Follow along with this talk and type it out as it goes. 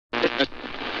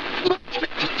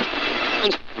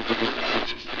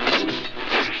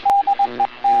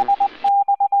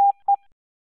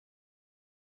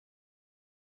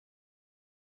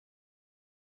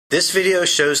This video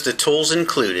shows the tools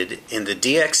included in the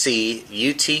DXE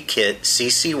UT Kit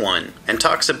CC1 and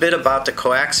talks a bit about the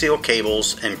coaxial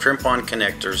cables and crimp-on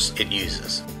connectors it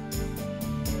uses.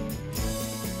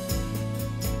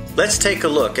 Let's take a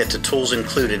look at the tools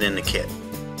included in the kit.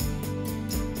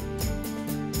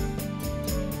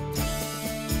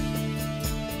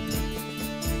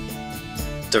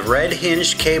 The red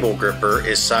hinged cable gripper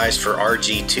is sized for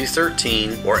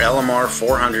RG213 or LMR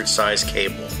 400 size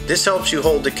cable. This helps you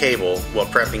hold the cable while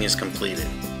prepping is completed.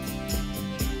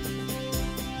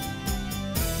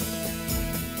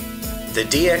 The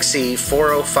DXE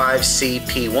 405C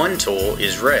P1 tool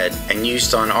is red and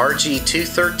used on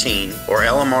RG213 or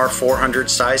LMR 400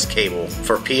 size cable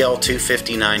for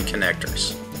PL259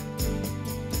 connectors.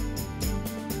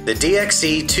 The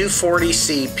DXE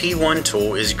 240C P1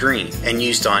 tool is green and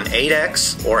used on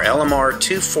 8X or LMR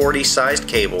 240 sized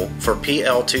cable for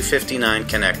PL259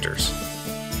 connectors.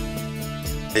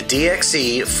 The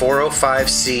DXE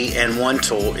 405C N1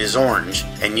 tool is orange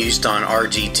and used on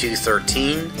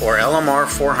RG213 or LMR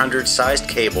 400 sized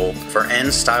cable for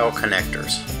N-style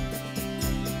connectors.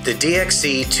 The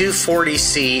DXE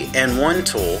 240C N1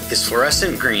 tool is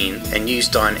fluorescent green and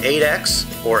used on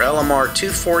 8X or LMR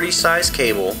 240 size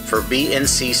cable for B and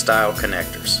C style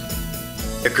connectors.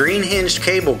 The green hinged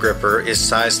cable gripper is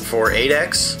sized for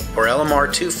 8X or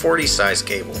LMR 240 size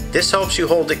cable. This helps you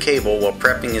hold the cable while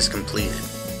prepping is completed.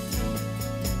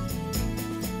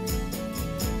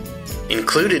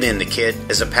 Included in the kit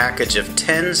is a package of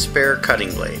 10 spare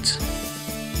cutting blades.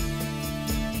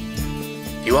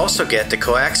 You also get the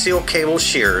coaxial cable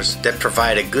shears that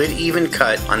provide a good even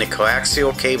cut on the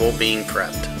coaxial cable being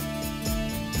prepped.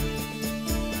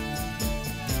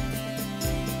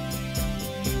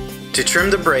 To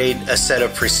trim the braid, a set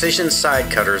of precision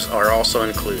side cutters are also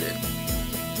included.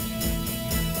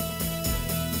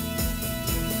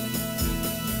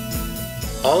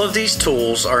 All of these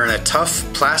tools are in a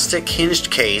tough plastic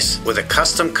hinged case with a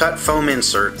custom cut foam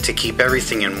insert to keep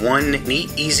everything in one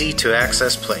neat, easy to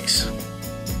access place.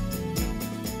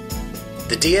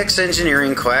 The DX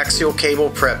Engineering Coaxial Cable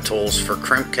Prep Tools for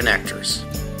Crimp Connectors.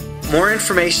 More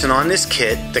information on this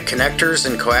kit, the connectors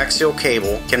and coaxial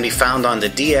cable can be found on the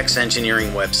DX Engineering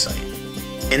website.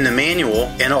 In the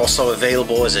manual, and also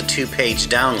available as a 2-page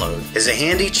download, is a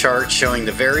handy chart showing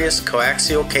the various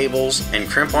coaxial cables and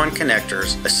crimp-on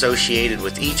connectors associated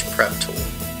with each prep tool.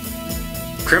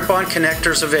 Crimp-on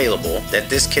connectors available that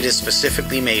this kit is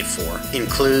specifically made for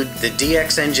include the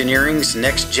DX Engineering's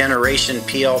next generation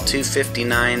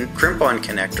PL259 crimp-on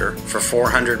connector for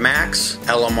 400 max,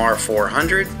 LMR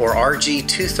 400, or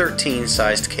RG213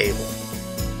 sized cable.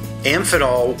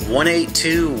 Amphenol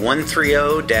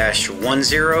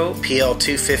 182130-10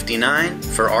 PL259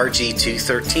 for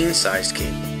RG213 sized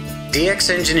cable. DX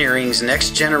Engineering's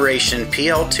next generation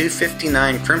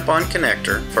PL259 crimp-on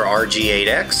connector for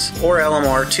RG8X or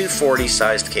LMR 240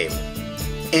 sized cable.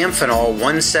 Amphenol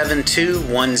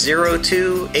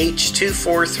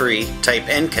 172102H243 type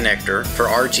N connector for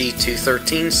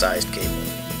RG213 sized cable.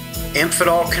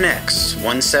 Amphenol Connects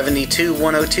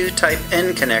 172102 type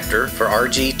N connector for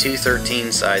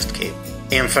RG213 sized cable.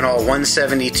 Amphenol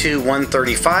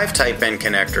 172135 type N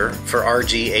connector for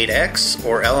RG8X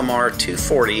or LMR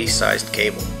 240 sized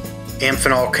cable.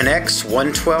 Amphenol Connects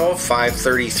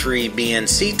 112533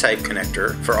 BNC type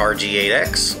connector for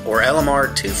RG8X or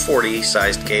LMR 240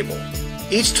 sized cable.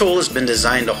 Each tool has been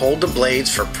designed to hold the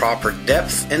blades for proper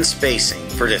depth and spacing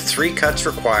for the 3 cuts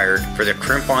required for the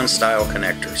crimp-on style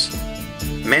connectors.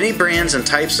 Many brands and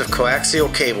types of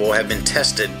coaxial cable have been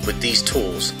tested with these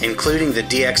tools, including the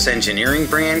DX Engineering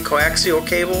brand coaxial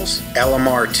cables,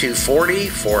 LMR 240,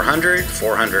 400,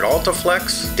 400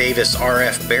 Altaflex, Davis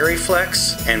RF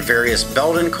Barryflex, and various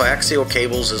Belden coaxial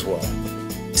cables as well.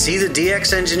 See the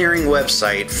DX Engineering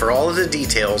website for all of the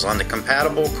details on the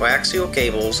compatible coaxial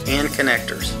cables and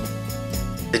connectors.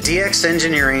 The DX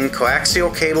Engineering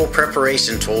Coaxial Cable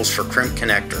Preparation Tools for Crimp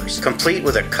Connectors, complete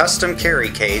with a custom carry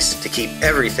case to keep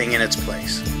everything in its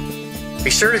place. Be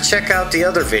sure to check out the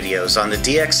other videos on the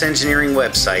DX Engineering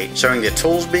website showing the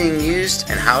tools being used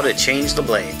and how to change the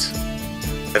blades.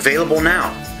 Available now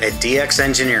at DX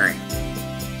Engineering.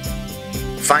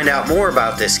 Find out more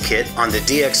about this kit on the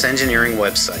DX Engineering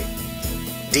website.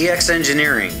 DX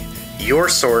Engineering, your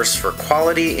source for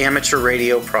quality amateur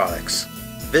radio products.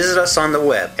 Visit us on the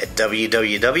web at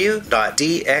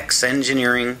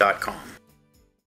www.dxengineering.com.